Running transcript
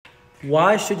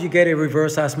Why should you get a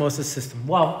reverse osmosis system?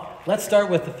 Well, let's start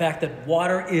with the fact that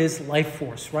water is life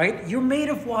force, right? You're made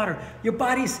of water. Your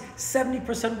body's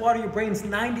 70% water, your brain's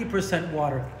 90%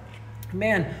 water.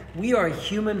 Man, we are a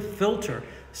human filter.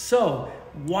 So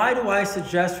why do I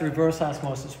suggest reverse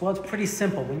osmosis? Well, it's pretty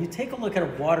simple. When you take a look at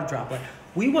a water droplet,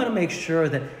 we want to make sure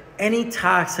that any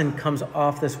toxin comes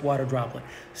off this water droplet.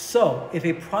 So if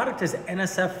a product is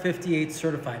NSF 58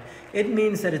 certified, it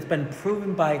means that it's been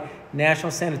proven by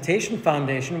National Sanitation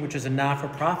Foundation, which is a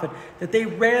not-for-profit, that they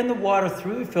ran the water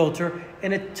through the filter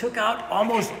and it took out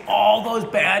almost all those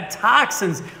bad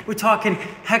toxins. We're talking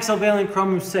hexavalent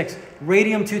chromium 6,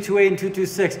 radium 228 and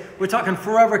 226. We're talking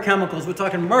forever chemicals. We're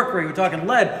talking mercury. We're talking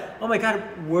lead. Oh my God,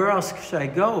 where else should I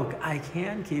go? I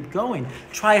can keep going.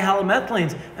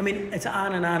 Trihalomethylanes. I mean, it's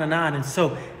on and on and on. And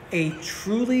so a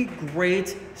truly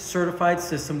great certified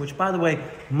system, which by the way,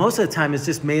 most of the time is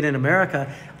just made in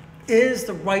America, is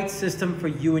the right system for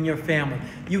you and your family.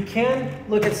 You can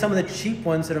look at some of the cheap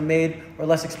ones that are made, or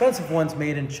less expensive ones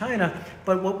made in China,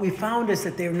 but what we found is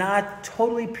that they're not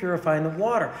totally purifying the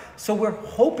water. So we're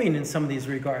hoping in some of these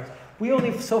regards. We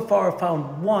only so far have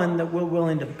found one that we're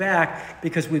willing to back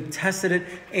because we've tested it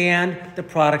and the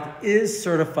product is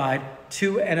certified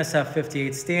to NSF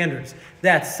 58 standards.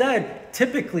 That said,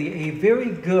 typically a very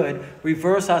good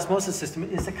reverse osmosis system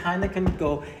is the kind that can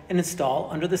go and install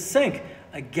under the sink.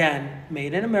 Again,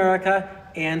 made in America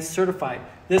and certified.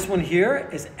 This one here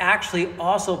is actually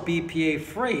also BPA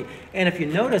free. And if you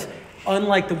notice,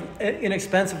 unlike the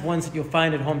inexpensive ones that you'll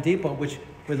find at Home Depot, which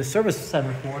we're the service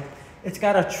center for, it's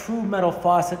got a true metal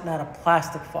faucet, not a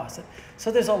plastic faucet.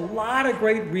 So there's a lot of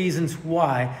great reasons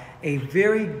why a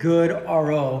very good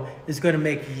RO is going to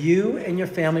make you and your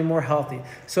family more healthy.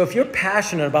 So if you're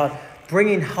passionate about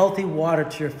bringing healthy water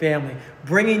to your family,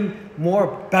 bringing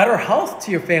better health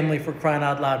to your family, for crying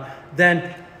out loud,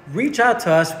 then reach out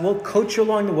to us. We'll coach you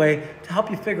along the way to help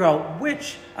you figure out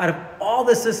which out of all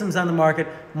the systems on the market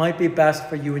might be best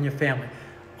for you and your family.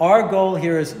 Our goal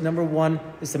here is, number one,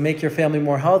 is to make your family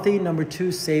more healthy. Number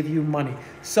two, save you money.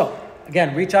 So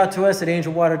again, reach out to us at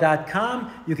angelwater.com.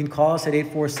 You can call us at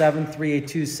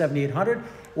 847-382-7800.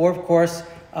 Or of course,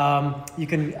 you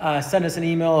can send us an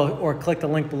email or click the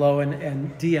link below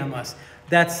and DM us.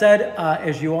 That said,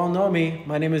 as you all know me,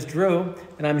 my name is Drew,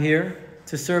 and I'm here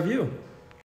to serve you.